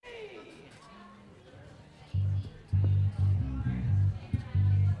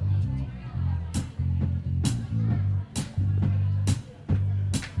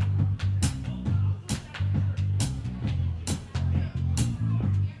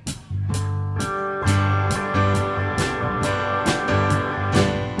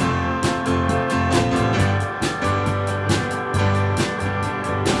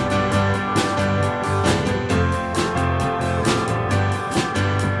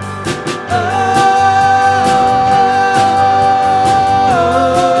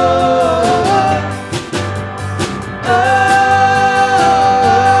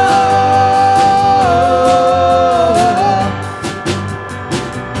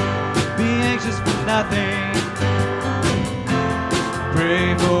nothing. Pray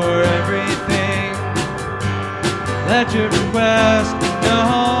for everything. Let your request be known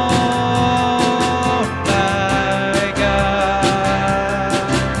by God.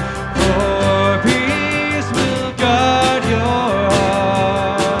 For peace will guard your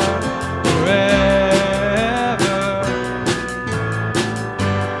heart forever.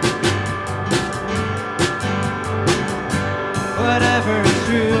 Whatever is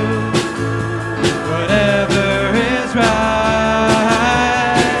true, whatever is right,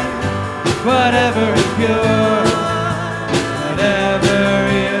 whatever is pure, whatever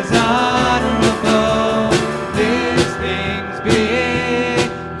is honorable, these things be,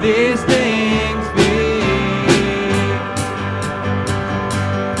 these things be.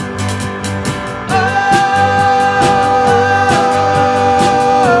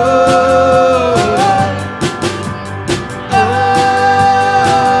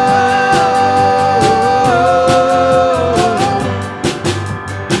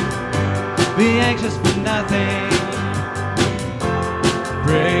 Be anxious for nothing.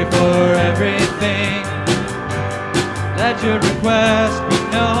 Pray for everything. Let your request be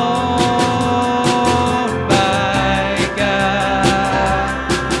known by God.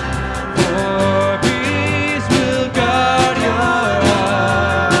 For peace will guard your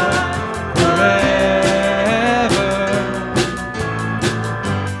heart forever.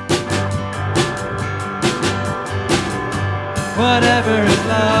 Whatever is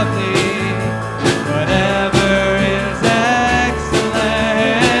lovely, whatever is excellent,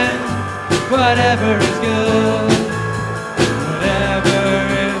 whatever is good, whatever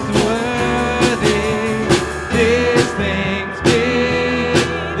is worthy, these things be,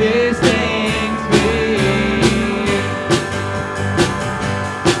 these things be.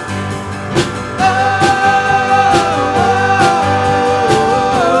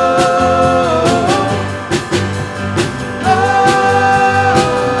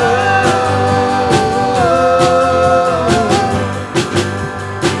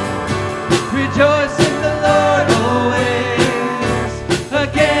 Rejoice in the Lord always.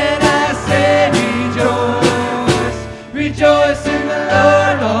 Again I say rejoice. Rejoice in the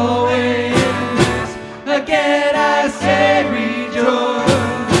Lord always. Again I say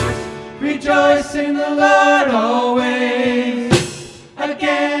rejoice. Rejoice in the Lord always.